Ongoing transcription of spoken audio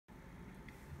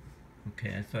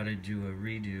Okay, I thought I'd do a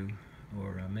redo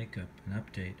or a makeup, an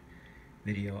update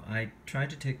video. I try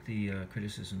to take the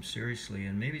criticism seriously,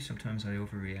 and maybe sometimes I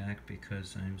overreact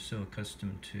because I'm so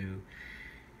accustomed to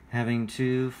having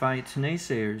to fight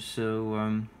naysayers. So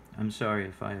I'm sorry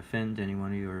if I offend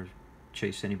anyone of you or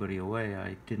chase anybody away.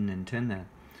 I didn't intend that.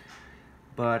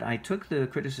 But I took the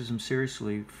criticism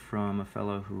seriously from a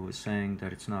fellow who was saying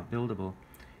that it's not buildable.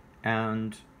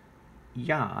 And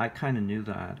yeah, I kind of knew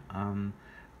that.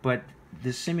 But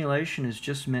the simulation is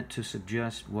just meant to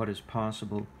suggest what is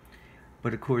possible.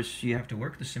 But of course, you have to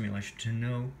work the simulation to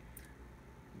know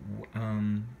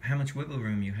how much wiggle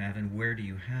room you have and where do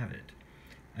you have it.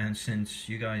 And since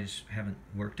you guys haven't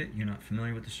worked it, you're not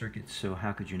familiar with the circuit, so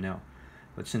how could you know?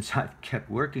 But since I've kept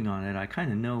working on it, I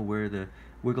kind of know where the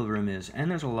wiggle room is,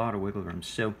 and there's a lot of wiggle room.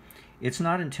 So it's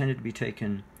not intended to be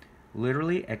taken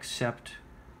literally, except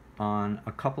on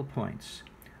a couple points.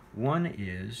 One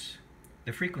is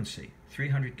the frequency,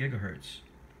 300 gigahertz.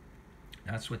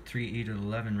 That's what 3e to the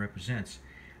 11 represents.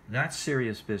 That's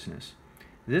serious business.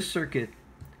 This circuit,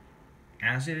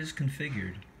 as it is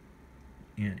configured,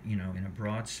 in a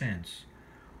broad sense,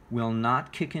 will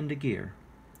not kick into gear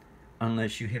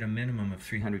unless you hit a minimum of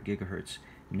 300 gigahertz.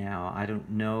 Now, I don't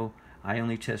know. I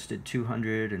only tested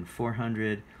 200 and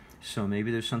 400, so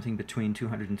maybe there's something between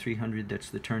 200 and 300 that's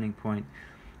the turning point.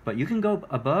 But you can go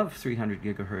above 300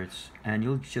 gigahertz, and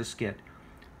you'll just get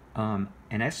an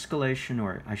escalation,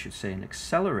 or I should say an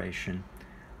acceleration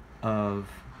of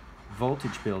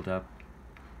voltage buildup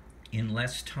in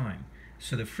less time.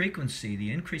 So the frequency,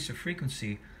 the increase of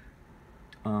frequency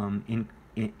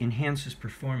enhances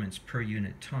performance per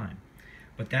unit time.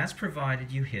 But that's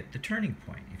provided you hit the turning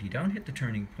point. If you don't hit the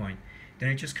turning point, then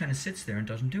it just kind of sits there and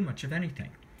doesn't do much of anything.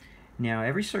 Now,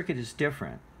 every circuit is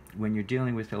different when you're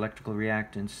dealing with electrical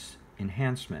reactance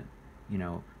enhancement,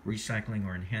 recycling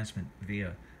or enhancement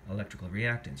via electrical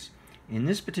reactance. In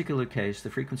this particular case, the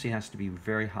frequency has to be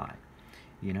very high.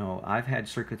 I've had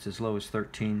circuits as low as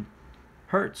 13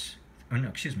 hertz. Oh, no,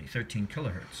 excuse me, 13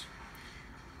 kilohertz.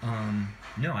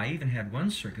 No, I even had one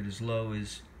circuit as low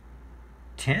as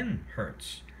 10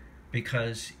 hertz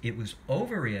because it was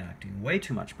overreacting way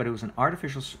too much. But it was an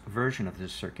artificial version of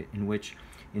this circuit in which,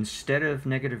 instead of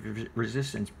negative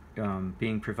resistance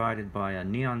being provided by a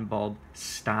neon bulb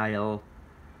style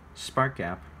spark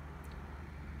gap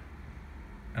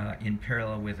in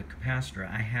parallel with a capacitor,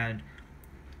 I had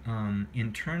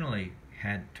internally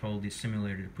told the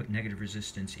simulator to put negative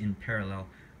resistance in parallel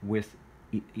with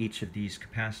each of these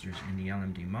capacitors in the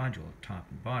LMD module, top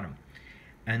and bottom.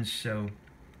 And so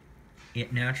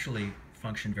it naturally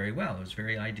functioned very well. It was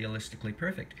very idealistically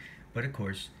perfect. But of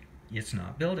course, it's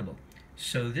not buildable.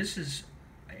 So this is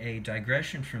a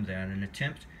digression from that, an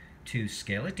attempt to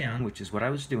scale it down, which is what I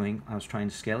was doing. I was trying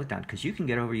to scale it down, because you can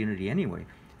get over unity anyway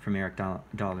from Eric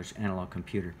Dollar's analog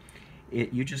computer.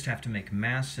 You just have to make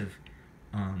massive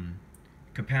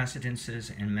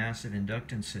capacitances and massive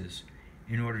inductances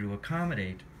in order to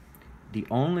accommodate the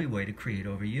only way to create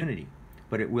over unity.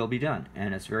 But it will be done,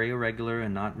 and it's very irregular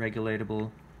and not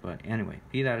regulatable. But anyway,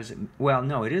 be that as it, well,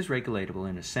 no, it is regulatable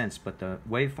in a sense, but the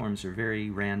waveforms are very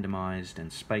randomized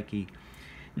and spiky.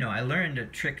 No, I learned a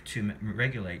trick to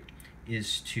regulate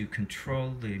is to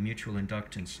control the mutual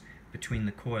inductance between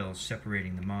the coils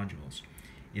separating the modules.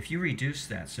 If you reduce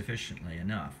that sufficiently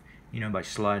enough, by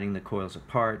sliding the coils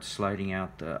apart, sliding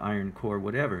out the iron core,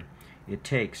 whatever it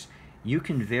takes, you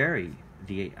can vary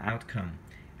the outcome,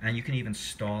 and you can even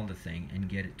stall the thing and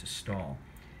get it to stall.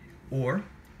 Or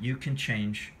you can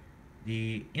change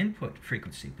the input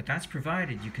frequency, but that's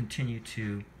provided you continue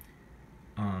to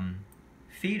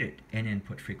feed it an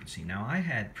input frequency. Now, I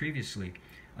had previously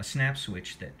a snap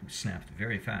switch that snapped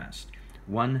very fast,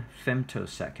 1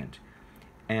 femtosecond.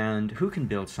 And who can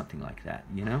build something like that,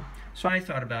 So I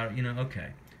thought about it,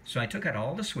 okay. So I took out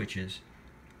all the switches,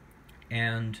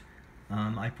 and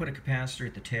I put a capacitor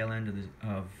at the tail end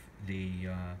of the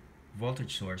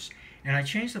voltage source, and I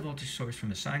changed the voltage source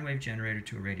from a sine wave generator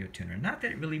to a radio tuner. Not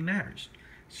that it really matters.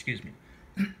 Excuse me.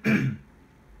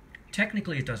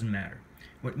 Technically, it doesn't matter.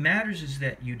 What matters is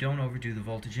that you don't overdo the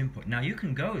voltage input. Now, you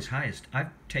can go as high as,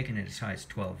 I've taken it as high as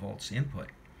 12 volts input.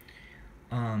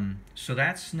 So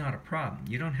that's not a problem.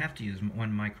 You don't have to use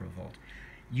 1 microvolt.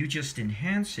 You just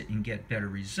enhance it and get better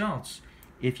results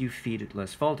if you feed it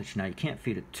less voltage. Now, you can't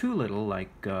feed it too little,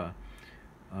 like 1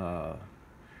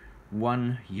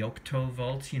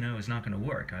 yoctovolt, is not going to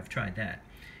work. I've tried that.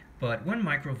 But 1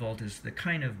 microvolt is the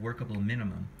kind of workable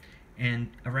minimum, and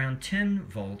around 10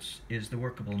 volts is the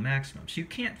workable maximum. So you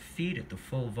can't feed it the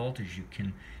full voltage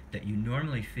that you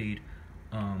normally feed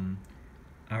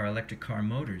our electric car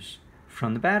motors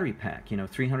from the battery pack,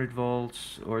 300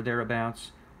 volts or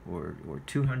thereabouts, or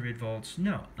 200 volts.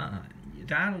 No,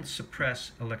 that'll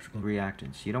suppress electrical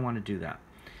reactance. You don't want to do that.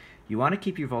 You want to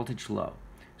keep your voltage low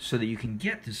so that you can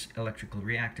get this electrical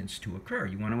reactance to occur.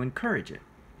 You want to encourage it.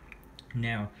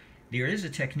 Now, there is a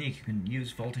technique. You can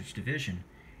use voltage division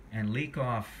and leak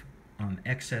off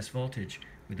excess voltage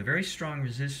with a very strong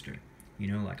resistor,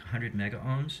 like 100 mega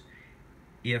ohms.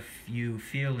 If you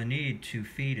feel the need to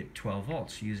feed it 12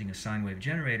 volts using a sine wave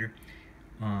generator,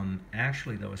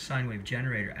 actually though a sine wave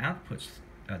generator outputs,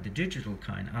 the digital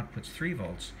kind outputs 3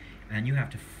 volts, and you have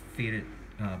to feed it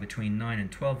between 9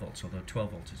 and 12 volts, although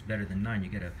 12 volts is better than 9, you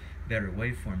get a better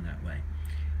waveform that way.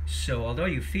 So although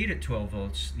you feed it 12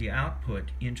 volts, the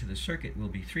output into the circuit will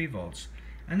be 3 volts,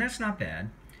 and that's not bad,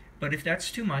 but if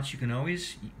that's too much, you can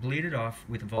always bleed it off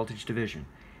with a voltage division.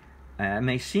 It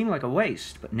may seem like a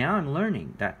waste, but now I'm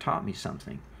learning. That taught me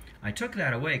something. I took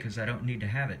that away because I don't need to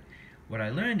have it. What I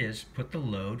learned is put the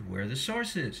load where the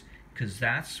source is, because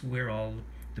that's where all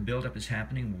the buildup is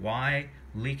happening. Why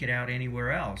leak it out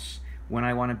anywhere else when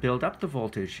I want to build up the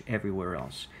voltage everywhere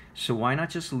else? So why not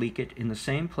just leak it in the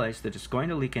same place that it's going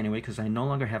to leak anyway, because I no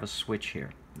longer have a switch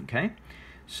here. Okay?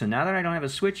 So now that I don't have a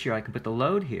switch here, I can put the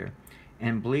load here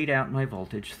and bleed out my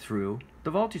voltage through the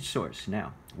voltage source.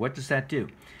 Now, what does that do?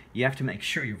 You have to make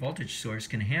sure your voltage source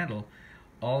can handle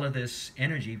all of this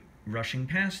energy rushing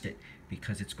past it,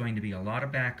 because it's going to be a lot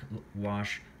of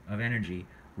backwash of energy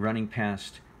running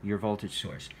past your voltage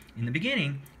source. In the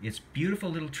beginning, it's beautiful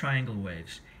little triangle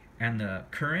waves, and the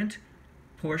current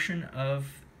portion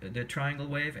of the triangle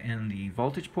wave and the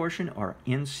voltage portion are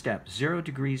in step, 0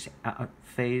 degrees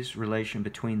phase relation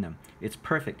between them. It's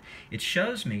perfect. It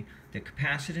shows me that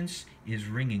capacitance is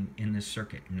ringing in this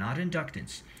circuit, not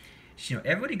inductance.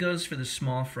 Everybody goes for the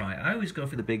small fry. I always go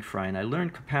for the big fry, and I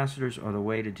learned capacitors are the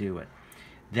way to do it.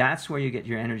 That's where you get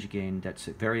your energy gain that's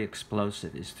very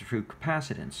explosive, is through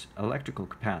capacitance, electrical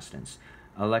capacitance,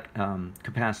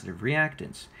 capacitive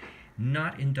reactance,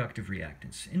 not inductive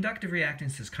reactance. Inductive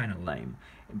reactance is kind of lame,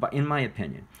 but in my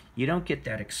opinion, you don't get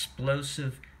that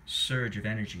explosive surge of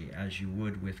energy as you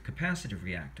would with capacitive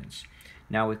reactance.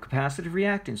 Now, with capacitive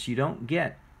reactance, you don't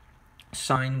get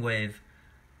sine wave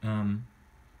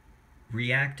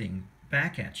reacting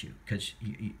back at you, because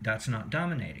that's not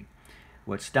dominating.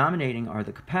 What's dominating are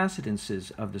the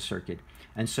capacitances of the circuit,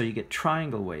 and so you get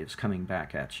triangle waves coming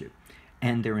back at you,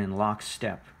 and they're in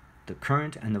lockstep. The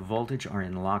current and the voltage are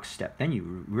in lockstep. Then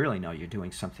you really know you're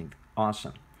doing something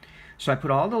awesome. So I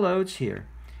put all the loads here,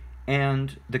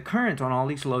 and the current on all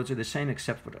these loads are the same,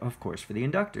 except for, of course, for the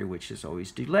inductor, which is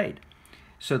always delayed.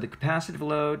 So the capacitive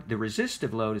load, the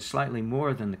resistive load is slightly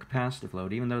more than the capacitive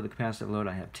load. Even though the capacitive load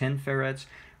I have 10 farads,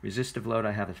 resistive load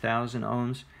I have 1,000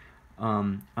 ohms.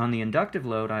 On the inductive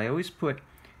load, I always put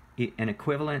an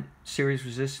equivalent series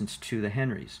resistance to the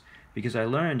henries, because I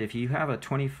learned if you have a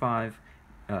 25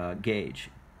 gauge,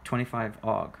 25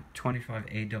 AUG, 25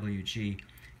 AWG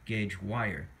gauge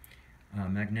wire,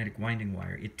 magnetic winding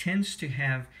wire, it tends to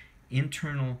have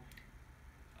internal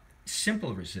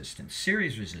simple resistance,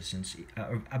 series resistance,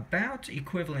 about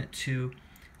equivalent to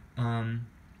the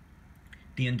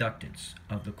inductance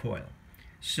of the coil.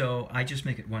 So I just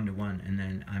make it 1-to-1, and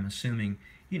then I'm assuming,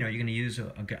 you're going to use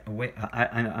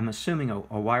I'm assuming a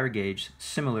wire gauge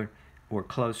similar or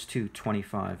close to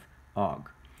 25 AUG.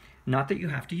 Not that you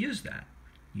have to use that,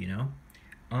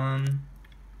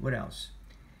 What else?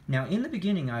 Now, in the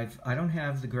beginning, I don't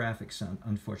have the graphics,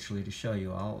 unfortunately, to show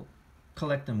you. I'll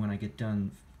collect them when I get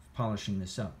done polishing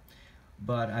this up.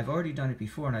 But I've already done it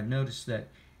before, and I've noticed that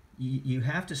you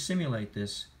have to simulate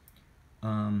this.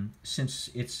 Since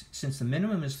the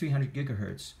minimum is 300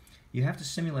 gigahertz, you have to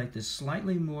simulate this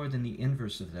slightly more than the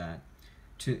inverse of that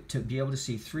to be able to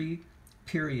see 3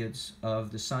 periods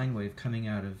of the sine wave coming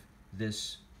out of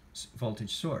this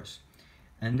voltage source.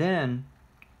 And then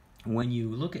when you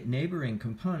look at neighboring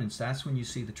components, that's when you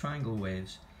see the triangle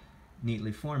waves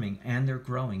neatly forming, and they're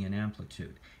growing in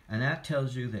amplitude. And that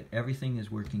tells you that everything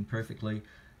is working perfectly.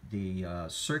 The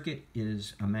circuit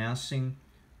is amassing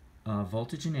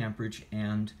voltage and amperage,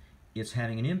 and it's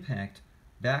having an impact,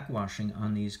 backwashing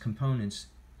on these components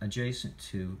adjacent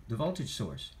to the voltage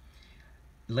source.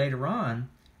 Later on,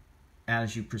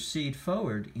 as you proceed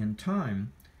forward in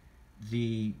time,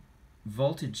 the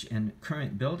voltage and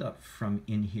current buildup from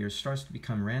in here starts to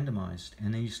become randomized,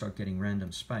 and then you start getting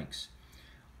random spikes.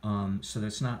 So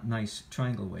that's not nice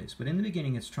triangle waves. But in the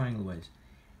beginning, it's triangle waves.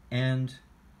 And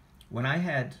when I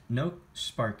had no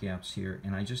spark gaps here,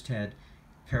 and I just had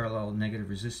parallel negative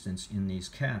resistance in these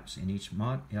caps in each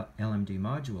LMD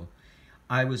module,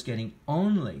 I was getting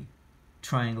only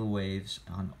triangle waves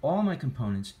on all my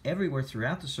components everywhere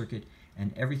throughout the circuit,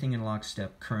 and everything in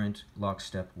lockstep, current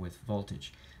lockstep with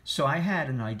voltage. So I had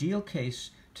an ideal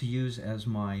case to use as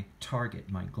my target,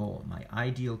 my goal, my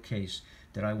ideal case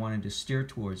that I wanted to steer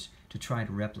towards to try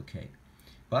to replicate.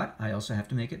 But I also have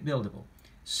to make it buildable.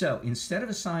 So instead of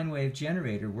a sine wave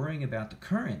generator worrying about the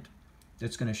current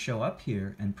that's going to show up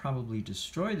here and probably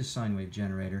destroy the sine wave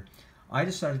generator, I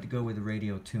decided to go with a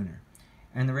radio tuner.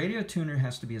 And the radio tuner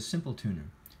has to be a simple tuner.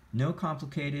 No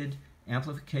complicated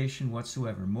amplification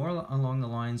whatsoever. More along the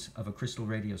lines of a crystal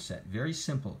radio set. Very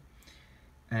simple.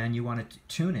 And you want to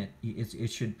tune it.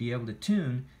 It should be able to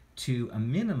tune to a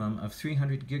minimum of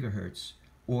 300 gigahertz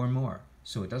or more.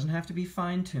 So it doesn't have to be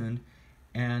fine-tuned,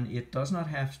 and it does not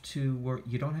have to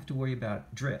you don't have to worry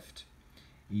about drift.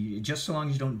 Just so long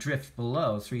as you don't drift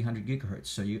below 300 gigahertz.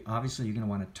 So obviously you're going to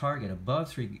want to target above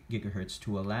 3 gigahertz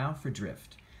to allow for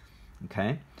drift.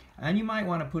 Okay? And you might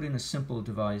want to put in a simple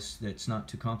device that's not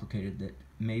too complicated that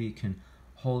maybe can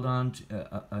hold on to,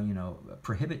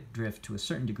 prohibit drift to a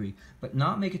certain degree, but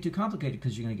not make it too complicated,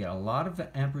 because you're going to get a lot of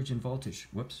amperage and voltage,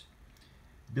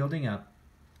 building up,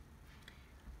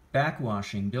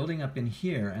 backwashing, building up in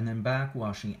here, and then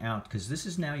backwashing out, because this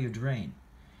is now your drain.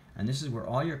 And this is where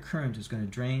all your current is going to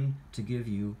drain to give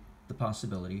you the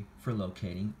possibility for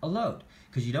locating a load.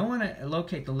 Because you don't want to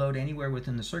locate the load anywhere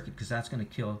within the circuit, because that's going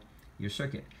to kill your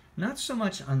circuit. Not so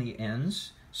much on the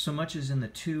ends, so much as in the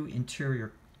two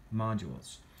interior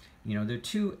modules. There are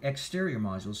two exterior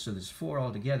modules, so there's 4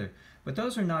 altogether, but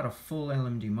those are not a full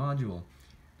LMD module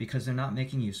because they're not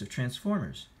making use of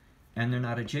transformers, and they're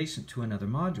not adjacent to another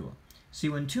module. See,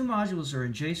 when 2 modules are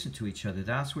adjacent to each other,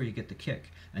 that's where you get the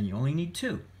kick, and you only need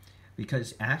 2,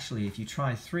 because actually if you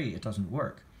try 3, it doesn't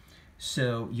work.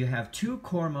 So you have 2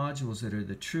 core modules that are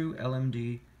the true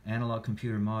LMD analog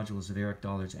computer modules of Eric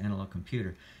Dollard's analog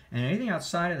computer, and anything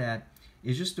outside of that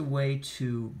is just a way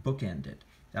to bookend it.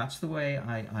 That's the way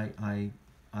I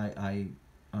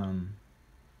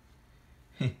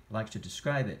like to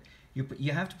describe it.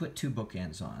 You have to put 2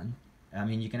 bookends on. I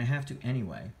mean, you're going to have to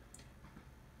anyway.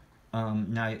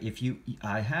 Now,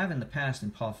 I have in the past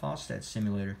in Paul Falstad's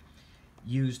simulator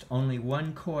used only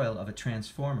 1 coil of a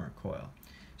transformer coil.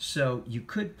 So you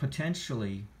could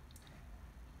potentially,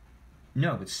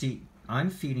 no, but see, I'm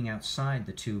feeding outside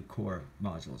the 2 core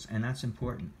modules, and that's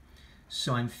important.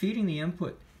 So I'm feeding the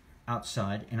input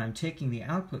outside, and I'm taking the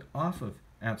output off of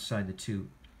outside the 2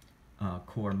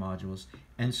 core modules,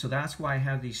 and so that's why I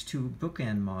have these 2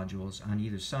 bookend modules on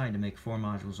either side to make 4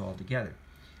 modules altogether.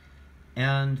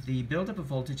 And the buildup of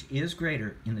voltage is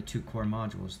greater in the 2 core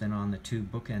modules than on the 2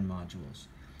 bookend modules.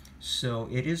 So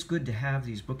it is good to have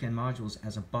these bookend modules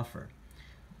as a buffer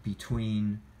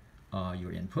between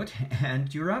your input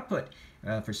and your output,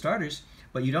 for starters,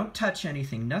 but you don't touch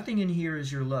anything. Nothing in here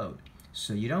is your load.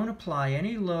 So you don't apply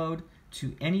any load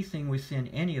to anything within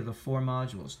any of the 4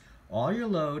 modules. All your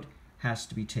load has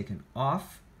to be taken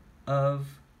off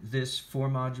of this 4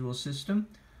 module system,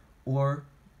 or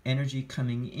energy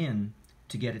coming in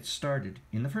to get it started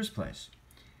in the first place.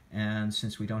 And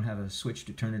since we don't have a switch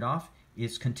to turn it off,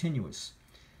 it's continuous.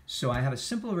 So I have a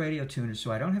simple radio tuner,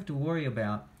 so I don't have to worry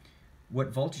about what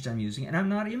voltage I'm using, and I'm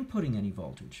not inputting any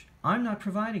voltage. I'm not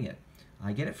providing it.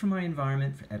 I get it from my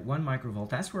environment at 1 microvolt.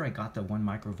 That's where I got the 1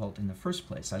 microvolt in the first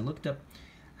place. I looked up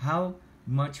how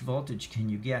much voltage can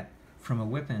you get from a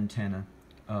whip antenna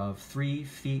of 3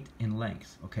 feet in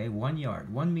length, okay, 1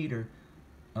 yard, 1 meter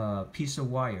piece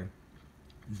of wire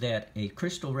that a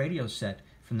crystal radio set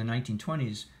from the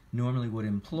 1920s normally would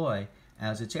employ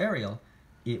as its aerial.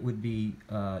 It would be,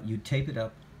 you'd tape it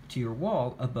up to your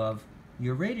wall above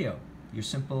your radio, your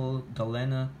simple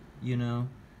Galena,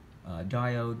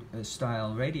 diode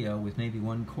style radio with maybe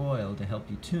 1 coil to help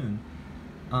you tune.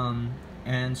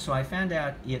 And so I found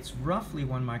out it's roughly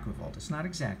 1 microvolt. It's not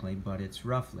exactly, but it's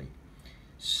roughly.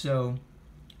 So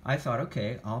I thought,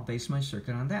 okay, I'll base my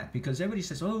circuit on that, because everybody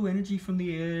says, oh, energy from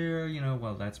the air,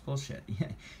 well, that's bullshit.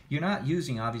 You're not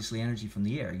using, obviously, energy from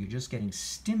the air. You're just getting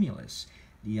stimulus.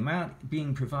 The amount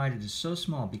being provided is so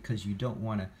small because you don't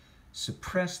want to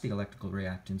suppress the electrical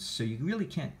reactance, so you really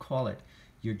can't call it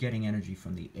you're getting energy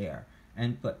from the air.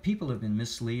 But people have been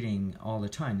misleading all the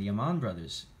time. The Amman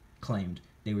brothers claimed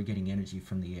they were getting energy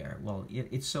from the air. Well,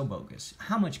 it's so bogus.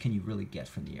 How much can you really get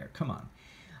from the air? Come on.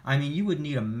 I mean, you would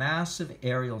need a massive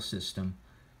aerial system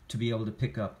to be able to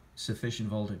pick up sufficient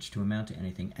voltage to amount to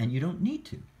anything, and you don't need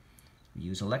to. We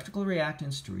use electrical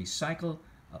reactance to recycle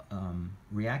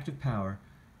reactive power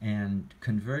and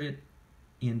convert it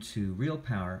into real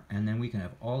power, and then we can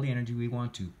have all the energy we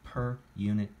want to per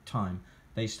unit time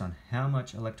based on how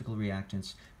much electrical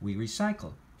reactance we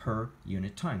recycle per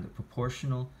unit time, the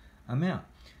proportional amount.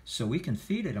 So we can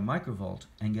feed it a microvolt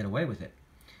and get away with it.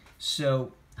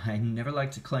 So I never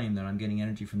like to claim that I'm getting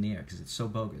energy from the air because it's so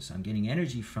bogus. I'm getting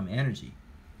energy from energy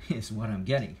is what I'm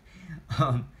getting.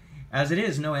 As it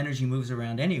is, no energy moves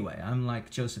around anyway. I'm like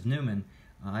Joseph Newman.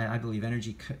 I believe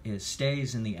energy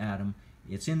stays in the atom.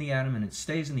 It's in the atom and it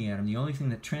stays in the atom. The only thing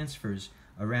that transfers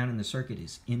around in the circuit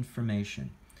is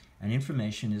information. And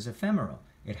information is ephemeral.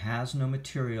 It has no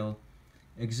material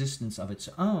existence of its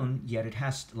own, yet it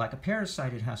has, like a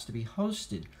parasite, it has to be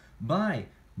hosted by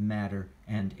matter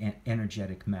and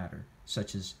energetic matter,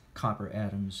 such as copper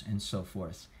atoms and so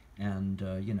forth, and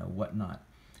whatnot.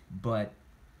 But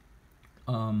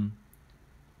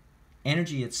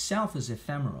energy itself is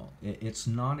ephemeral. It's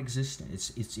non-existent.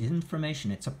 It's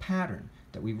information. It's a pattern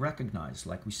that we recognize,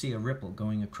 like we see a ripple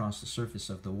going across the surface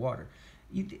of the water.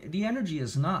 The energy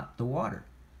is not the water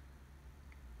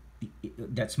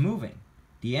that's moving.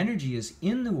 The energy is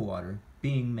in the water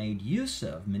being made use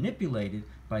of, manipulated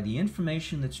by the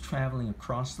information that's traveling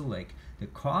across the lake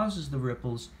that causes the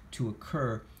ripples to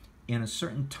occur in a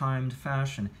certain timed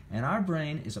fashion. And our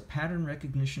brain is a pattern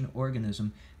recognition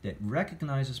organism that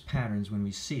recognizes patterns when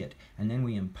we see it. And then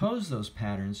we impose those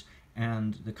patterns,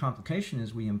 and the complication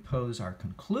is we impose our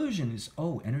conclusion is,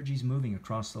 oh, energy's moving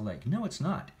across the lake. No, it's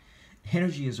not.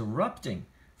 Energy is erupting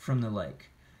from the lake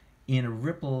in a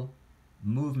ripple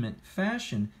movement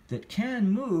fashion that can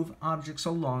move objects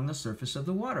along the surface of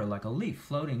the water, like a leaf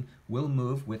floating will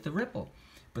move with the ripple.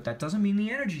 But that doesn't mean the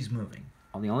energy's moving.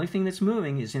 The only thing that's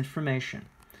moving is information.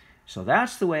 So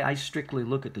that's the way I strictly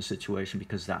look at the situation,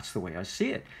 because that's the way I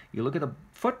see it. You look at a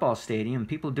football stadium,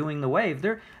 people doing the wave,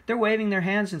 they're waving their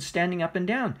hands and standing up and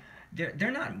down.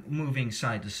 They're not moving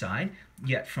side to side,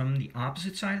 yet from the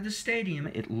opposite side of the stadium,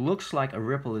 it looks like a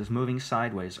ripple is moving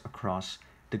sideways across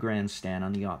the grandstand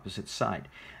on the opposite side.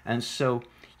 And so,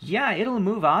 yeah, it'll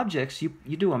move objects. You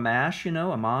do a mash, a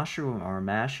mosh or a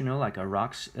mash, like a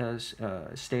rock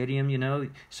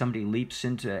stadium, somebody leaps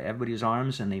into everybody's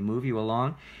arms and they move you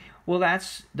along. Well,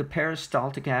 that's the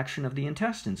peristaltic action of the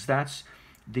intestines. That's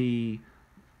they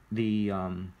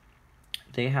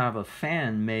have a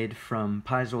fan made from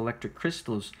piezoelectric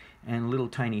crystals and little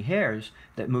tiny hairs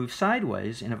that move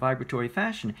sideways in a vibratory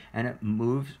fashion, and it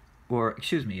moves,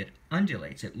 it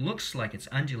undulates. It looks like it's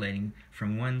undulating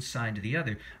from one side to the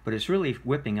other, but it's really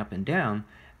whipping up and down,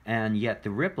 and yet the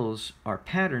ripples are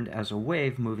patterned as a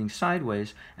wave moving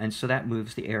sideways, and so that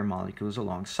moves the air molecules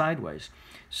along sideways.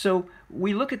 So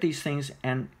we look at these things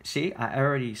and see, I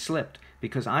already slipped,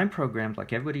 because I'm programmed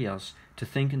like everybody else to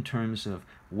think in terms of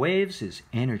waves is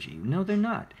energy. No, they're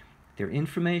not. They're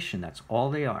information. That's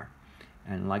all they are.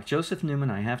 And like Joseph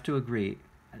Newman, I have to agree,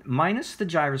 minus the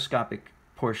gyroscopic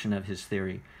portion of his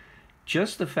theory,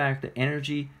 just the fact that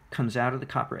energy comes out of the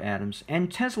copper atoms,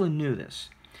 and Tesla knew this.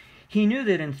 He knew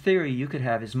that in theory you could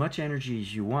have as much energy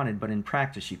as you wanted, but in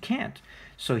practice you can't.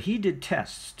 So he did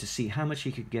tests to see how much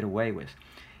he could get away with.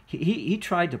 He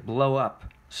tried to blow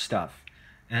up stuff,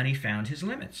 and he found his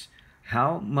limits.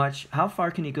 How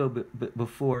far can he go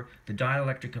before the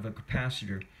dielectric of a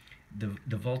capacitor,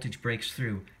 the voltage breaks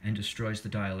through and destroys the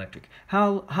dielectric?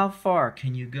 How far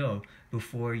can you go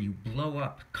before you blow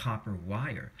up copper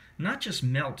wire? Not just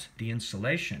melt the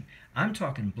insulation. I'm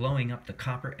talking blowing up the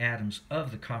copper atoms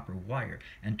of the copper wire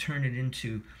and turn it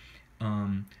into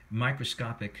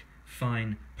microscopic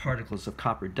fine particles of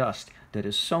copper dust that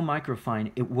is so microfine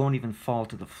it won't even fall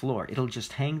to the floor. It'll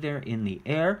just hang there in the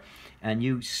air, and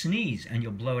you sneeze and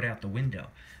you'll blow it out the window.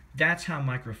 That's how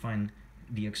microfine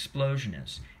the explosion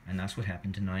is, and that's what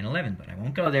happened to 9/11, but I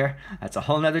won't go there. That's a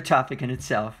whole nother topic in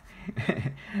itself.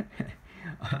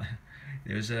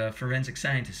 There's a forensic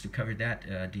scientist who covered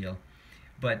that deal.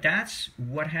 But that's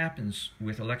what happens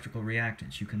with electrical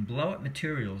reactants. You can blow up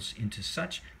materials into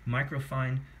such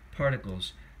microfine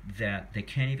particles that they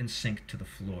can't even sink to the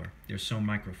floor. They're so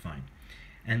microfine.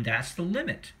 And that's the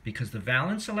limit, because the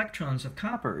valence electrons of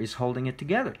copper is holding it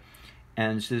together.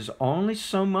 And there's only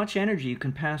so much energy you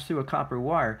can pass through a copper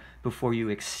wire before you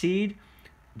exceed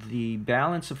the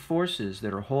balance of forces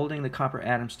that are holding the copper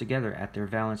atoms together at their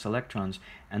valence electrons,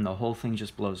 and the whole thing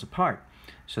just blows apart.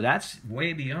 So that's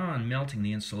way beyond melting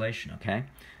the insulation, okay?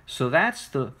 So that's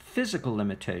the physical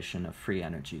limitation of free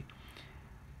energy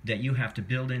that you have to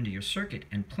build into your circuit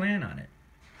and plan on it.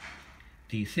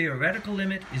 The theoretical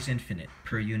limit is infinite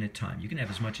per unit time. You can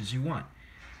have as much as you want,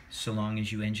 so long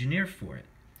as you engineer for it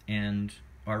and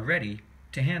are ready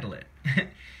to handle it.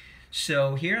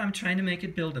 So here I'm trying to make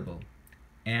it buildable.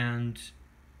 And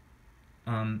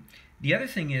the other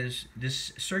thing is,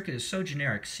 this circuit is so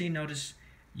generic. See, notice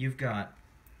you've got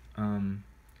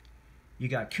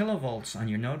kilovolts on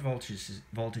your node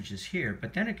voltages here,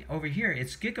 but then over here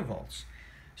it's gigavolts.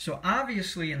 So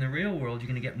obviously in the real world, you're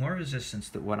going to get more resistance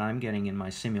than what I'm getting in my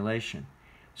simulation.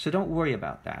 So don't worry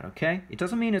about that, okay? It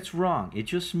doesn't mean it's wrong. It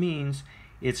just means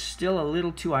it's still a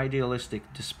little too idealistic.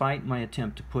 Despite my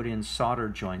attempt to put in solder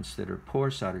joints that are poor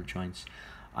solder joints,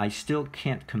 I still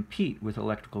can't compete with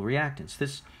electrical reactance.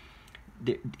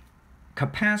 The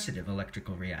capacitive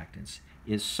electrical reactance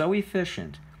is so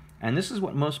efficient, and this is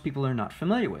what most people are not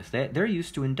familiar with. They're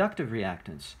used to inductive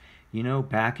reactance. You know,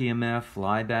 back EMF,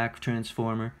 flyback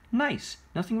transformer, nice,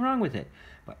 nothing wrong with it.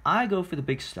 But I go for the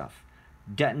big stuff.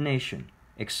 Detonation,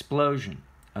 explosion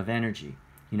of energy.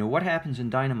 You know, what happens in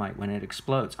dynamite when it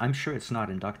explodes? I'm sure it's not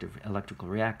inductive electrical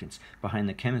reactance behind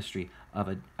the chemistry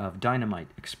of dynamite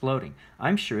exploding.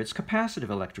 I'm sure it's capacitive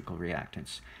electrical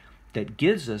reactance that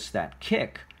gives us that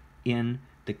kick in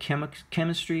the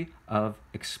chemistry of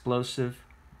explosive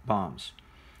bombs.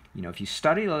 You know, if you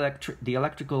study the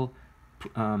electrical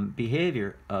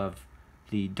behavior of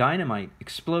the dynamite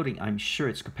exploding, I'm sure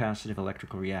it's capacitive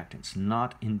electrical reactance,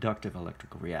 not inductive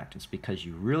electrical reactance, because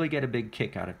you really get a big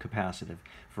kick out of capacitive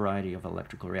variety of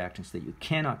electrical reactance that you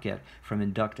cannot get from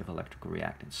inductive electrical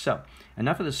reactance. So,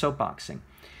 enough of the soapboxing.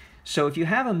 So if you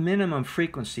have a minimum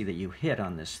frequency that you hit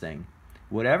on this thing,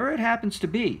 whatever it happens to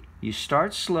be, you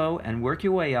start slow and work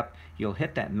your way up, you'll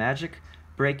hit that magic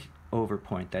break-over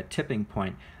point, that tipping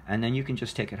point, and then you can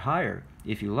just take it higher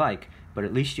if you like, but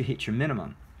at least you hit your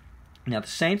minimum. Now the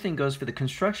same thing goes for the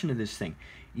construction of this thing.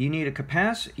 You need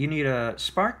a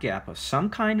spark gap of some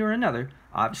kind or another,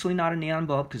 obviously not a neon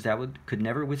bulb, because that could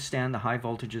never withstand the high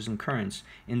voltages and currents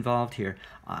involved here.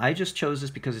 I just chose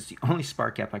this because it's the only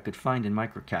spark gap I could find in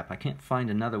microcap. I can't find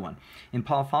another one. In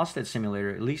Paul Fosted's simulator,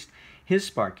 at least his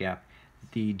spark gap,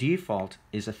 the default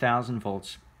is 1,000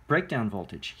 volts breakdown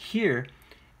voltage. Here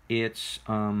it's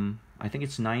I think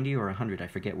it's 90 or 100, I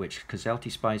forget which, because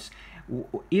LT-Spice,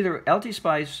 either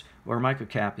LT-Spice or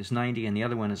microcap is 90 and the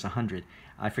other one is 100.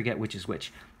 I forget which is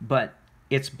which. But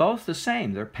it's both the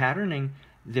same. They're patterning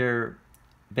their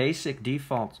basic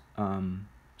default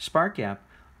spark gap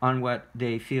on what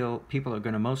they feel people are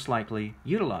going to most likely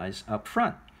utilize up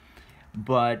front.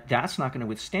 But that's not going to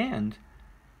withstand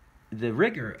the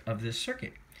rigor of this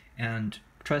circuit. And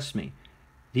trust me,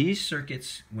 these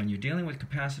circuits, when you're dealing with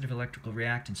capacitive electrical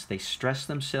reactance, they stress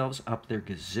themselves up their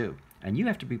gazoo. And you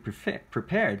have to be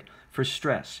prepared for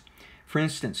stress. For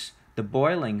instance, the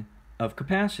boiling of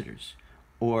capacitors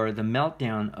or the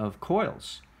meltdown of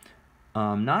coils.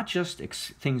 Not just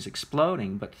things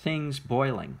exploding, but things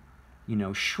boiling, you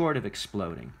know, short of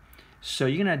exploding. So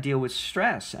you're going to deal with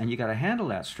stress, and you got to handle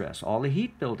that stress, all the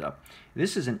heat buildup.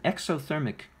 This is an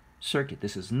exothermic circuit.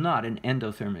 This is not an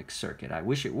endothermic circuit. I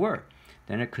wish it were.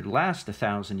 Then it could last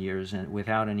 1,000 years and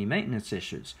without any maintenance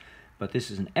issues. But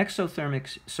this is an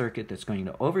exothermic circuit that's going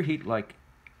to overheat like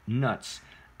nuts,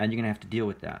 and you're going to have to deal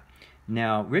with that.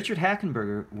 Now, Richard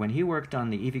Hackenberger, when he worked on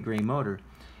the EV Gray motor,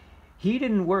 he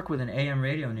didn't work with an AM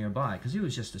radio nearby because he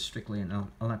was just strictly an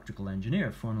electrical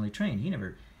engineer, formally trained. He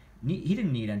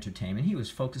didn't need entertainment. He was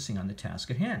focusing on the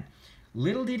task at hand.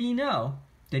 Little did he know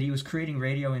that he was creating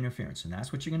radio interference, and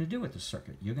that's what you're going to do with the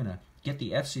circuit. You're going to get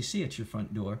the FCC at your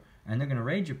front door, and they're going to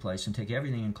raid your place and take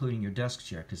everything, including your desk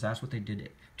chair, because that's what they did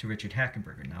to Richard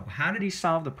Hackenberger. Now, how did he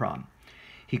solve the problem?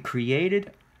 He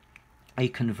created a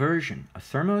conversion, a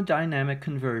thermodynamic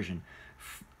conversion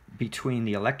between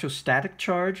the electrostatic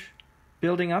charge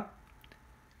building up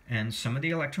and some of the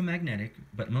electromagnetic,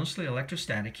 but mostly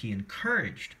electrostatic. He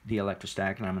encouraged the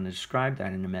electrostatic, and I'm going to describe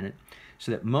that in a minute,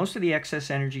 so that most of the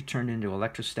excess energy turned into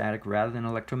electrostatic rather than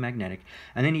electromagnetic,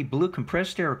 and then he blew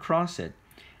compressed air across it,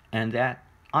 and that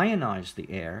ionized the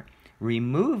air,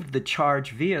 removed the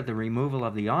charge via the removal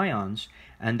of the ions,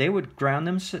 and they would ground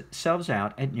themselves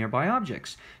out at nearby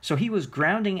objects. So he was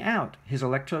grounding out his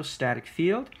electrostatic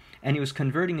field, and he was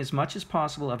converting as much as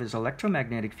possible of his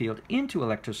electromagnetic field into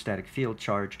electrostatic field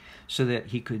charge so that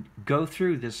he could go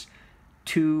through this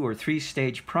 2 or 3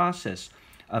 stage process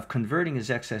of converting his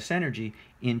excess energy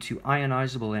into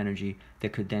ionizable energy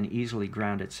that could then easily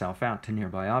ground itself out to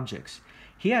nearby objects.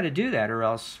 He had to do that or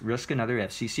else risk another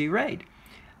FCC raid.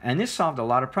 And this solved a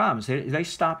lot of problems. They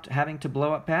stopped having to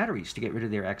blow up batteries to get rid of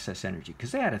their excess energy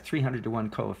because they had a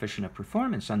 300-to-1 coefficient of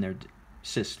performance on their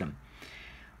system.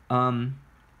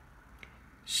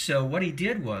 So what he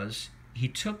did was he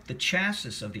took the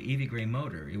chassis of the EV Gray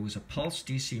motor. It was a pulse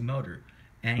DC motor,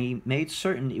 and he made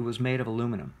certain it was made of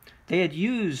aluminum. They had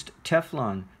used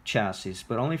Teflon chassis,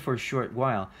 but only for a short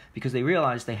while because they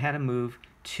realized they had to move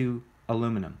to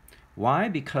aluminum. Why?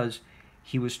 Because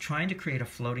he was trying to create a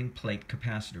floating plate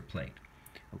capacitor plate.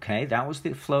 Okay, that was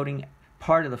the floating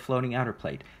part of the floating outer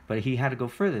plate, but he had to go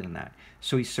further than that.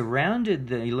 So he surrounded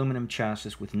the aluminum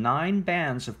chassis with 9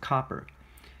 bands of copper,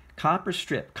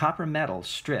 copper metal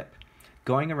strip,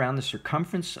 going around the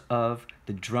circumference of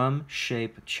the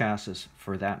drum-shaped chassis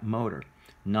for that motor.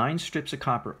 9 strips of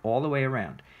copper all the way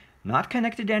around. Not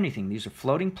connected to anything. These are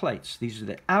floating plates. These are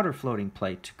the outer floating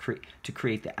plate to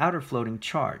create the outer floating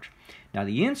charge. Now,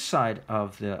 the inside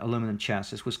of the aluminum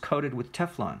chassis was coated with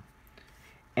Teflon.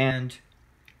 And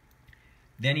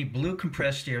then he blew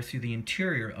compressed air through the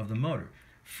interior of the motor.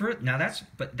 Now, that's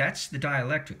the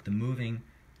dielectric, the moving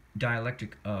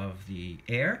dielectric of the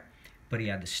air. But he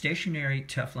had the stationary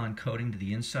Teflon coating to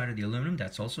the inside of the aluminum.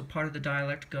 That's also part of the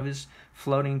dielectric of his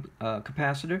floating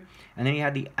capacitor. And then he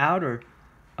had the outer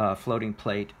floating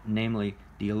plate, namely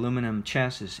the aluminum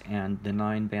chassis and the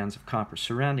 9 bands of copper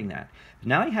surrounding that. But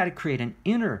now he had to create an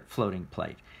inner floating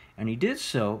plate. And he did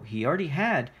so, he already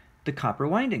had the copper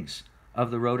windings of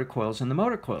the rotor coils and the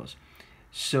motor coils.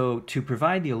 So to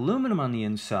provide the aluminum on the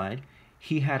inside,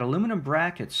 he had aluminum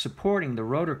brackets supporting the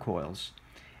rotor coils.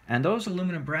 And those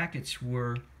aluminum brackets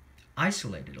were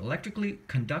isolated, electrically,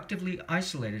 conductively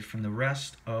isolated from the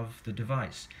rest of the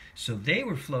device. So they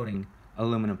were floating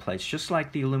aluminum plates, just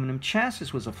like the aluminum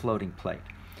chassis was a floating plate.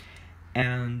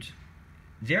 And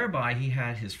thereby he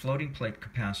had his floating plate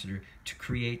capacitor to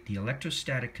create the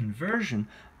electrostatic conversion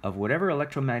of whatever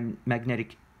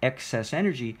electromagnetic excess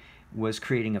energy was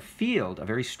creating a field, a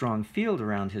very strong field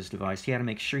around his device. He had to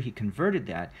make sure he converted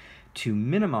that to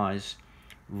minimize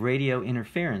radio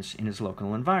interference in his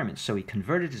local environment. So he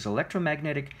converted his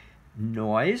electromagnetic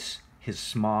noise, his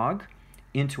smog,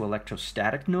 into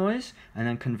electrostatic noise, and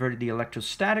then converted the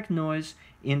electrostatic noise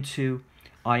into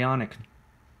ionic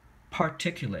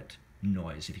particulate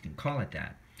noise, if you can call it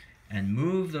that, and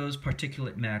move those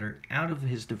particulate matter out of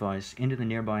his device into the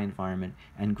nearby environment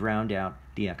and ground out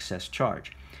the excess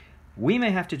charge. We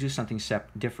may have to do something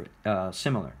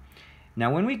similar.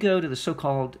 Now, when we go to the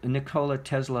so-called Nikola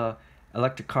Tesla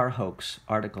electric car hoax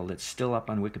article that's still up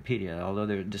on Wikipedia, although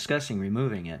they're discussing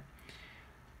removing it,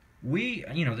 the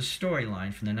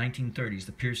storyline from the 1930s,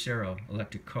 the Pierce-Arrow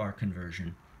electric car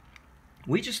conversion,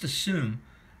 we just assume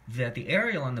that the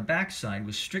aerial on the backside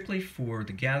was strictly for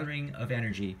the gathering of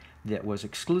energy that was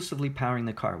exclusively powering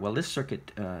the car. Well, this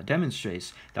circuit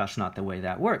demonstrates that's not the way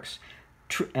that works.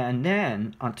 And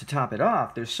then, to top it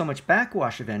off, there's so much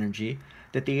backwash of energy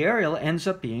that the aerial ends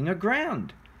up being a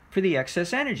ground for the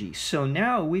excess energy. So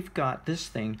now we've got this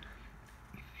thing,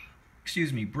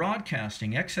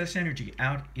 broadcasting excess energy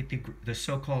out at the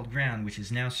so-called ground, which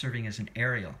is now serving as an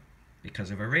aerial. Because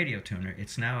of a radio tuner,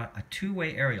 it's now a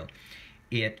two-way aerial.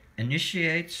 It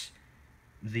initiates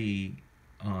the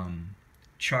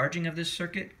charging of this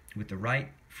circuit with the right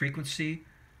frequency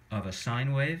of a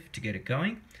sine wave to get it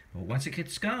going. But once it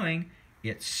gets going,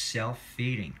 it's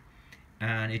self-feeding.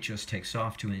 And it just takes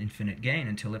off to an infinite gain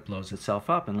until it blows itself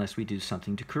up, unless we do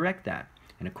something to correct that.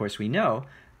 And of course we know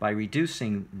by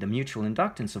reducing the mutual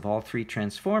inductance of all 3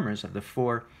 transformers of the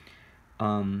 4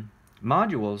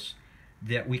 modules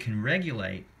that we can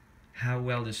regulate how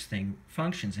well this thing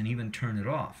functions and even turn it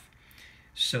off.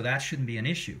 So that shouldn't be an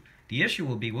issue. The issue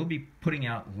will be we'll be putting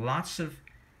out lots of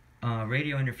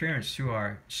radio interference through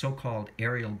our so-called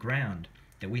aerial ground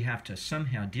that we have to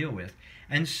somehow deal with.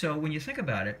 And so when you think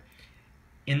about it,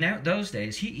 in those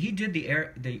days, he did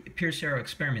the Pierce-Arrow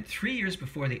experiment 3 years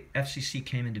before the FCC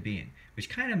came into being, which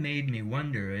kind of made me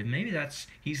wonder if maybe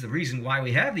he's the reason why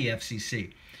we have the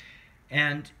FCC.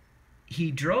 And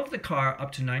he drove the car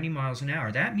up to 90 miles an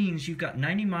hour. That means you've got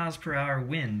 90 miles per hour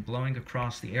wind blowing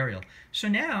across the aerial. So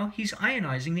now he's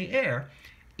ionizing the air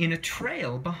in a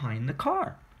trail behind the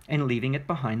car and leaving it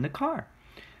behind the car.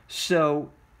 So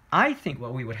I think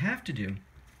what we would have to do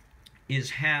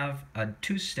is have a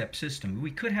 2-step system.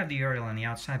 We could have the aerial on the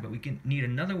outside, but we can need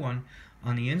another one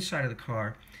on the inside of the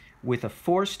car with a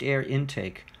forced air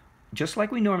intake, just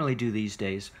like we normally do these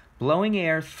days, blowing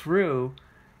air through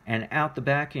and out the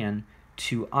back end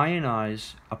to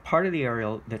ionize a part of the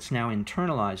aerial that's now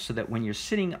internalized, so that when you're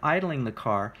sitting idling the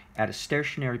car at a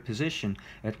stationary position,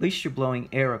 at least you're blowing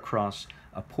air across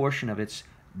a portion of its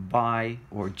bi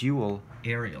or dual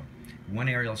aerial. One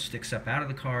aerial sticks up out of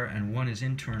the car and one is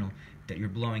internal, that you're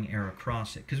blowing air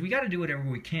across it. Because we got to do whatever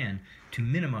we can to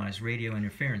minimize radio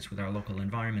interference with our local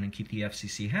environment and keep the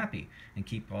FCC happy, and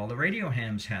keep all the radio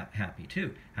hams happy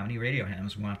too. How many radio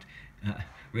hams want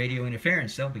radio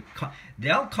interference?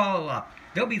 They'll call up.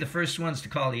 They'll be the first ones to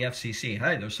call the FCC.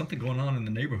 Hey, there's something going on in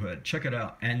the neighborhood. Check it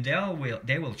out. And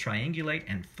they will triangulate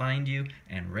and find you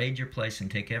and raid your place and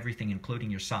take everything,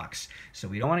 including your socks. So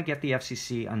we don't want to get the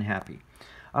FCC unhappy.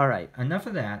 All right, enough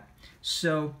of that.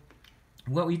 So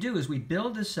what we do is we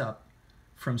build this up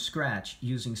from scratch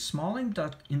using small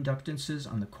inductances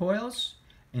on the coils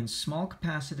and small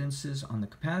capacitances on the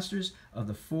capacitors of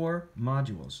the 4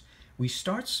 modules. We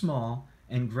start small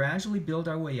and gradually build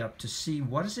our way up to see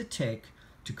what does it take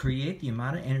to create the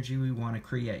amount of energy we want to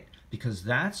create, because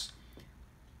that's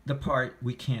the part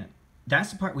we can't.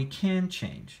 That's the part we can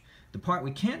change. The part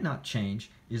we can't not change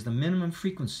is the minimum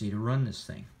frequency to run this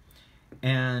thing,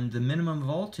 and the minimum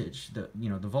voltage. The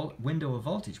window of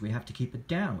voltage, we have to keep it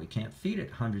down. We can't feed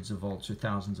it hundreds of volts or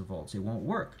thousands of volts. It won't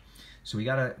work. So we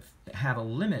got to have a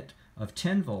limit of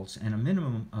 10 volts and a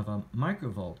minimum of a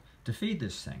microvolt to feed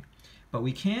this thing. But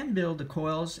we can build the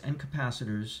coils and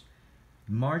capacitors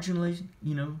marginally,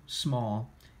 small,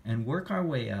 and work our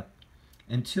way up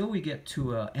until we get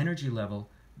to an energy level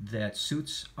that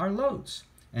suits our loads.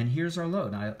 And here's our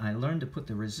load. I learned to put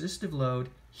the resistive load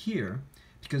here,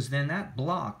 because then that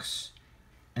blocks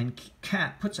and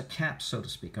puts a cap, so to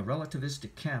speak, a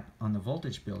relativistic cap on the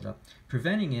voltage buildup,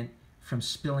 preventing it from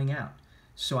spilling out.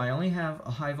 So I only have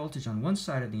a high voltage on one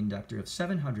side of the inductor of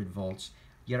 700 volts,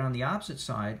 yet on the opposite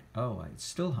side, it's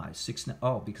still high,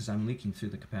 because I'm leaking through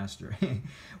the capacitor.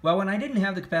 Well, when I didn't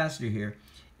have the capacitor here,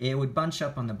 it would bunch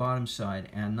up on the bottom side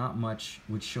and not much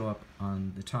would show up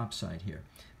on the top side here.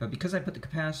 But because I put the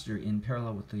capacitor in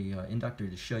parallel with the inductor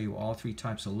to show you all 3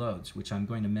 types of loads, which I'm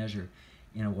going to measure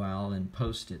in a while and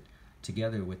post it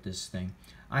together with this thing,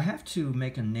 I have to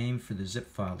make a name for the zip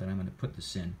file that I'm going to put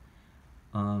this in.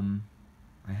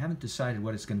 I haven't decided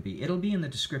what it's going to be. It'll be in the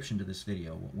description to this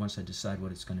video once I decide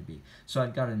what it's going to be. So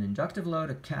I've got an inductive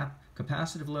load, a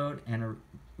capacitive load, and a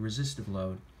resistive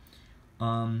load.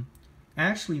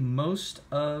 Actually, most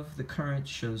of the current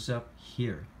shows up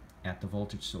here at the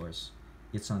voltage source.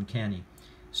 It's uncanny.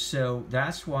 So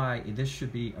that's why this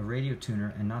should be a radio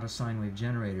tuner and not a sine wave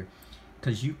generator,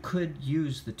 because you could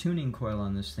use the tuning coil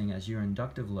on this thing as your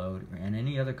inductive load, and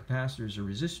any other capacitors or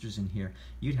resistors in here,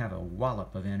 you'd have a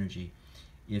wallop of energy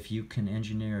if you can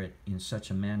engineer it in such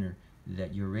a manner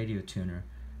that your radio tuner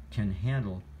can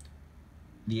handle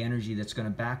the energy that's going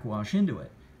to backwash into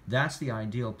it. That's the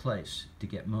ideal place to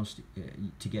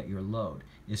get your load,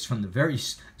 is from the very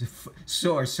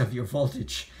source of your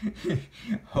voltage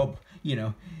hub,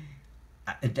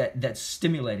 that's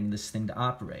stimulating this thing to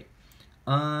operate.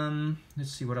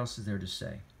 Let's see, what else is there to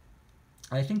say?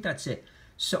 I think that's it.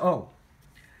 So,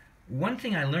 one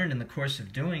thing I learned in the course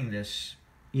of doing this,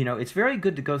 it's very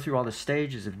good to go through all the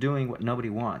stages of doing what nobody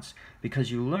wants,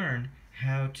 because you learn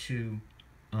how to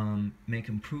make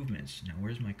improvements. Now,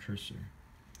 where's my cursor?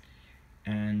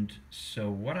 And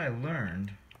so what I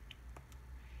learned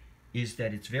is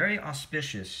that it's very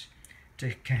auspicious to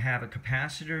have a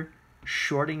capacitor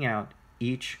shorting out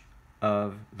each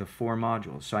of the 4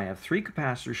 modules. So I have 3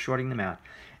 capacitors shorting them out.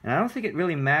 And I don't think it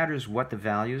really matters what the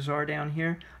values are down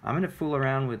here. I'm going to fool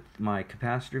around with my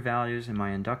capacitor values and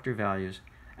my inductor values.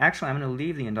 Actually, I'm going to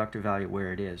leave the inductor value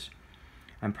where it is.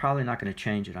 I'm probably not going to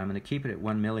change it. I'm going to keep it at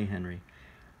 1 millihenry.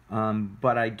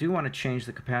 But I do want to change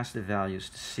the capacitive values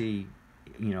to see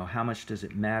how much does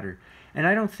it matter. And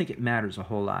I don't think it matters a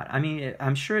whole lot. I mean,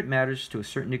 I'm sure it matters to a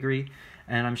certain degree,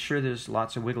 and I'm sure there's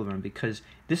lots of wiggle room, because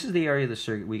this is the area of the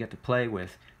circuit we get to play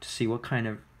with to see what kind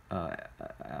of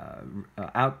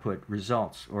output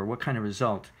results, or what kind of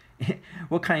result,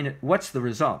 what's the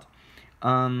result.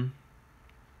 So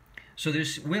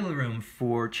there's wiggle room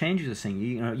for changing this thing.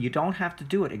 You don't have to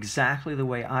do it exactly the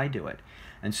way I do it.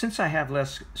 And since I have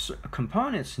less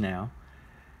components now,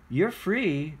 you're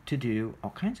free to do all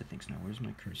kinds of things. Now, where's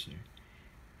my cursor?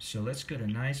 So let's get a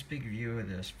nice big view of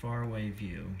this, far away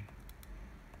view.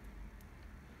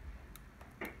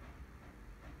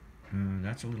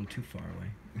 That's a little too far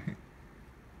away.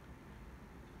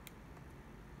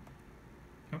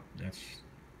 Oh, that's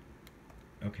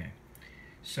okay.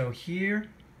 So here,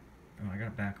 I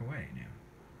gotta back away now.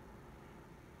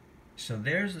 So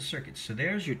there's the circuit. So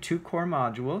there's your 2 core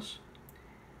modules,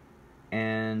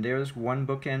 and there's one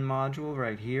bookend module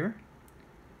right here,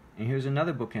 and here's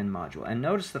another bookend module. And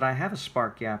notice that I have a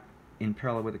spark gap in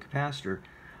parallel with the capacitor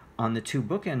on the 2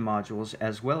 bookend modules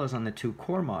as well as on the 2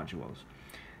 core modules.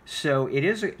 So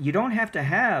you don't have to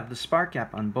have the spark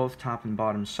gap on both top and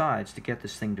bottom sides to get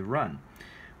this thing to run.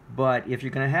 But if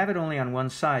you're going to have it only on one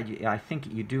side, I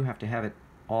think you do have to have it,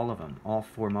 all of them. All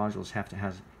 4 modules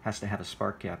has to have a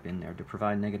spark gap in there to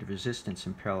provide negative resistance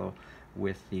in parallel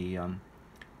with the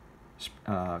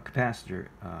capacitor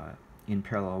in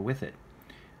parallel with it.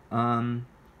 Now,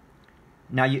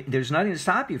 there's nothing to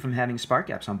stop you from having spark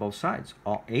gaps on both sides.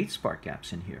 All 8 spark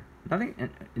gaps in here.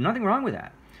 Nothing wrong with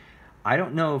that. I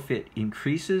don't know if it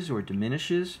increases or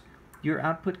diminishes your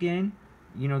output gain,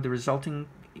 the resulting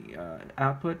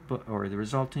output, or the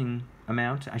resulting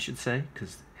amount, I should say,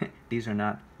 because these are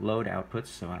not load outputs,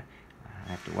 so I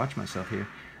I have to watch myself here.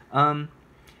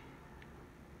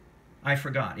 I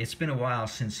forgot. It's been a while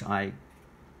since I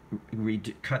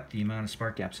cut the amount of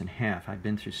spark gaps in half. I've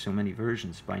been through so many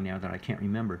versions by now that I can't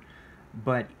remember.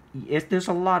 But there's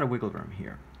a lot of wiggle room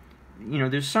here. You know,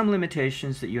 there's some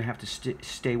limitations that you have to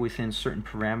stay within certain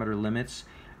parameter limits,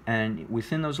 and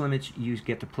within those limits you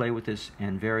get to play with this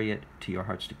and vary it to your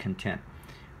heart's content.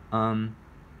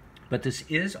 But this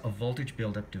is a voltage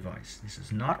buildup device. This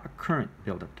is not a current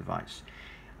buildup device.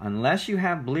 Unless you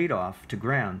have bleed off to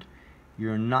ground,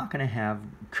 you're not going to have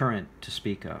current to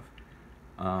speak of,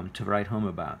 to write home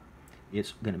about.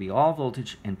 It's going to be all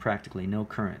voltage and practically no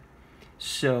current.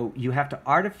 So you have to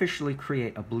artificially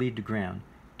create a bleed to ground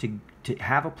to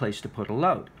have a place to put a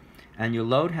load. And your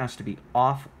load has to be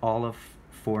off all of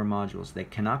 4 modules. They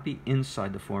cannot be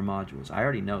inside the 4 modules. I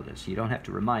already know this. You don't have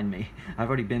to remind me. I've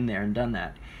already been there and done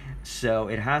that. So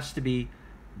it has to be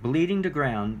bleeding to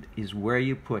ground is where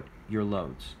you put your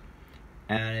loads.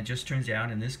 And it just turns out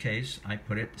in this case I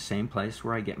put it the same place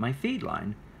where I get my feed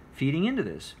line feeding into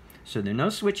this. So there are no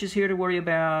switches here to worry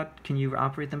about. Can you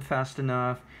operate them fast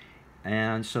enough?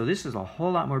 And so this is a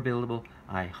whole lot more buildable.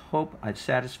 I hope I've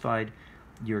satisfied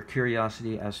your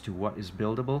curiosity as to what is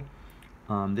buildable.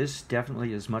 This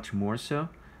definitely is much more so.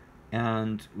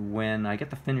 And when I get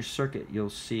the finished circuit, you'll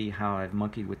see how I've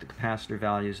monkeyed with the capacitor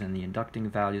values and the inducting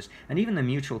values and even the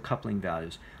mutual coupling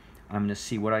values. I'm going to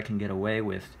see what I can get away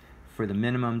with for the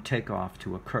minimum takeoff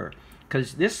to occur.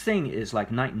 Because this thing is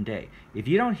like night and day. If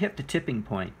you don't hit the tipping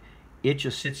point, it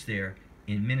just sits there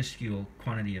in minuscule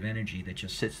quantity of energy that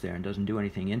just sits there and doesn't do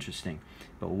anything interesting.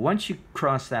 But once you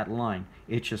cross that line,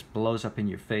 it just blows up in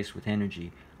your face with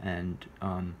energy. And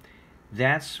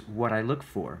that's what I look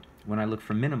for when I look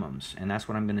for minimums. And that's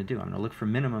what I'm going to do. I'm going to look for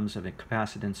minimums of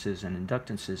capacitances and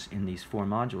inductances in these 4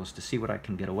 modules to see what I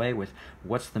can get away with.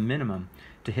 What's the minimum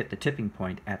to hit the tipping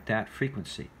point at that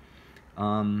frequency?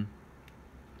 Let's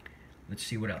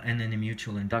see what else. And then the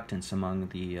mutual inductance among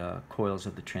the coils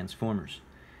of the transformers.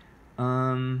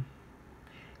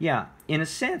 Yeah, in a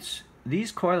sense,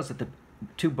 these coils at the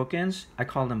 2 bookends, I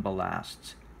call them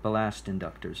ballast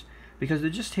inductors, because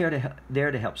they're just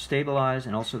there to help stabilize,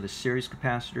 and also the series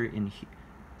capacitor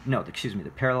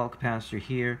the parallel capacitor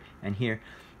here and here.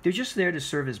 They're just there to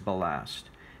serve as ballast.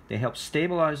 They help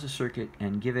stabilize the circuit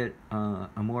and give it a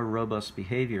more robust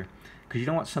behavior, because you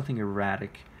don't want something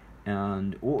erratic.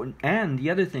 And the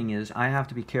other thing is, I have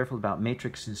to be careful about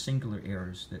matrix's singular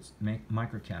errors that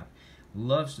microcap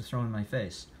loves to throw in my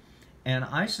face. And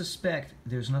I suspect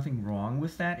there's nothing wrong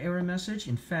with that error message.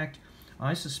 In fact,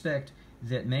 I suspect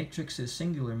that matrix is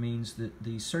singular means that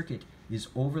the circuit is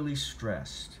overly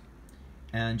stressed.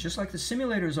 And just like the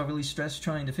simulator is overly stressed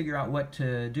trying to figure out what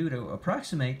to do to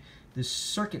approximate, the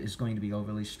circuit is going to be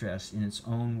overly stressed in its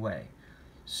own way.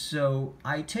 So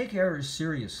I take errors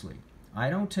seriously. I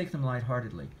don't take them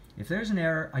lightheartedly. If there's an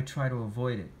error, I try to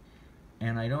avoid it.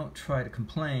 And I don't try to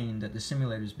complain that the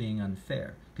simulator is being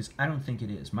unfair, because I don't think it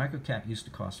is. Microcap used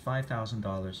to cost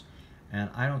 $5,000,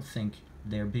 and I don't think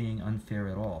they're being unfair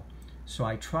at all. So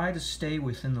I try to stay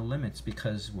within the limits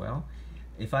because, well,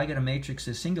 if I get a matrix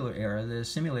singular error, the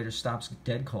simulator stops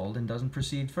dead cold and doesn't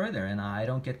proceed further, and I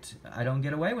don't get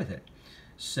away with it.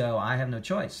 So I have no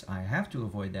choice. I have to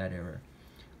avoid that error.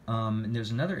 And there's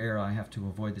another error I have to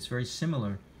avoid that's very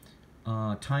similar.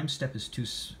 Time step is too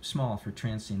small for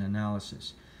transient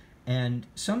analysis. And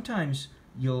sometimes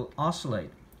you'll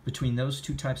oscillate between those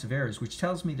 2 types of errors, which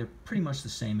tells me they're pretty much the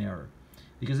same error,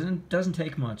 because it doesn't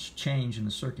take much change in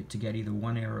the circuit to get either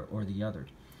one error or the other.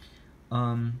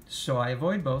 So I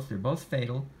avoid both. They're both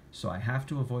fatal, so I have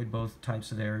to avoid both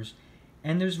types of errors.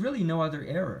 And there's really no other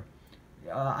error.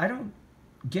 I don't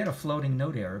get a floating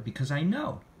note error because I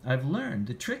know. I've learned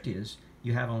the trick is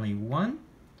you have only one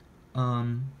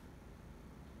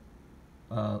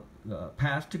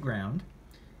path to ground,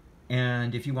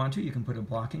 and if you want to, you can put a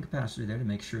blocking capacitor there to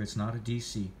make sure it's not a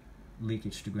DC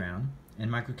leakage to ground, and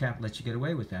microcap lets you get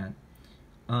away with that.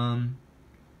 And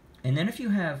then if you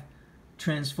have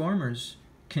transformers,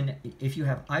 if you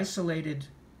have isolated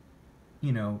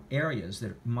areas that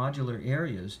are modular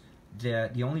areas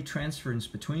that the only transference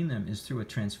between them is through a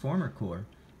transformer core,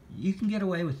 you can get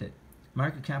away with it.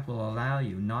 Microcap will allow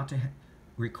you not to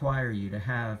require you to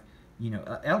have,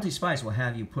 LT Spice will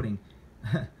have you putting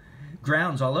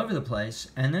grounds all over the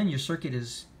place, and then your circuit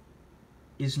is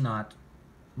not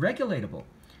regulatable.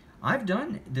 I've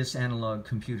done this analog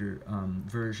computer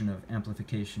version of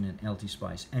amplification in LT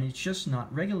Spice, and it's just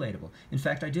not regulatable. In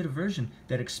fact, I did a version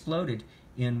that exploded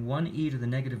in 1e to the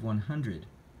negative 100.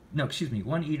 No, excuse me,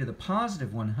 1e to the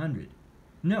positive 100.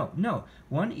 No,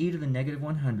 1e to the negative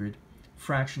 100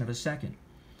 fraction of a second.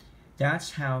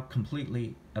 That's how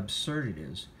completely absurd it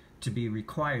is to be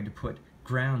required to put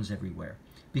grounds everywhere.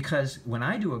 Because when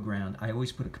I do a ground, I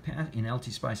always put in LT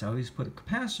Spice, I always put a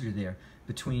capacitor there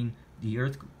between the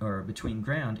earth, or between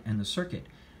ground and the circuit.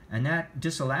 And that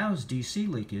disallows DC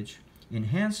leakage,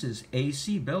 enhances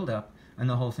AC buildup, and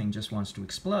the whole thing just wants to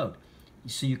explode.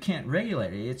 So you can't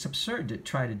regulate it. It's absurd to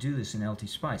try to do this in LT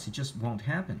Spice. It just won't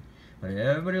happen. But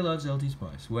everybody loves LT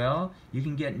Spice. Well, you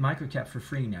can get microcap for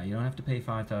free now. You don't have to pay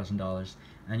 $5,000,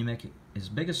 and you make it as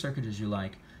big a circuit as you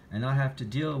like, and not have to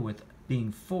deal with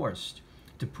being forced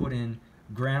to put in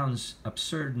grounds,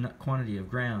 absurd quantity of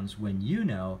grounds, when you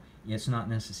know it's not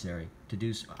necessary to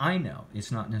do so. I know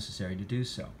it's not necessary to do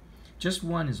so. Just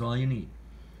one is all you need.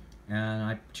 And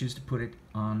I choose to put it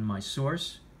on my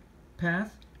source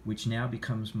path, which now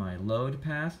becomes my load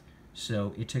path,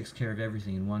 so it takes care of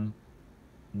everything in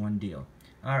one deal.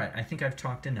 Alright, I think I've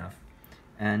talked enough,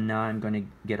 and now I'm going to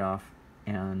get off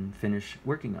and finish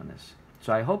working on this.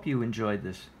 So I hope you enjoyed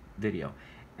this video,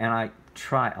 and I'll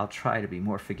try to be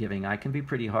more forgiving. I can be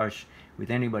pretty harsh with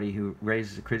anybody who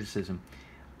raises a criticism,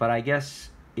 but I guess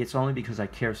it's only because I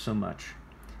care so much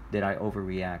that I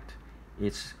overreact.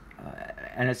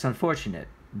 And it's unfortunate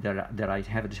that I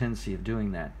have a tendency of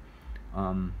doing that.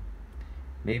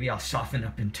 Maybe I'll soften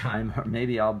up in time, or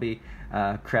maybe I'll be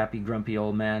a crappy, grumpy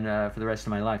old man for the rest of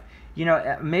my life. You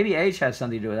know, maybe age has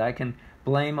something to do with it. I can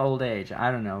blame old age.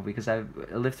 I don't know, because I've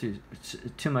lived through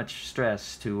too much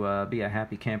stress to be a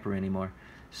happy camper anymore.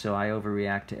 So I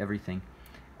overreact to everything.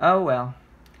 Oh well.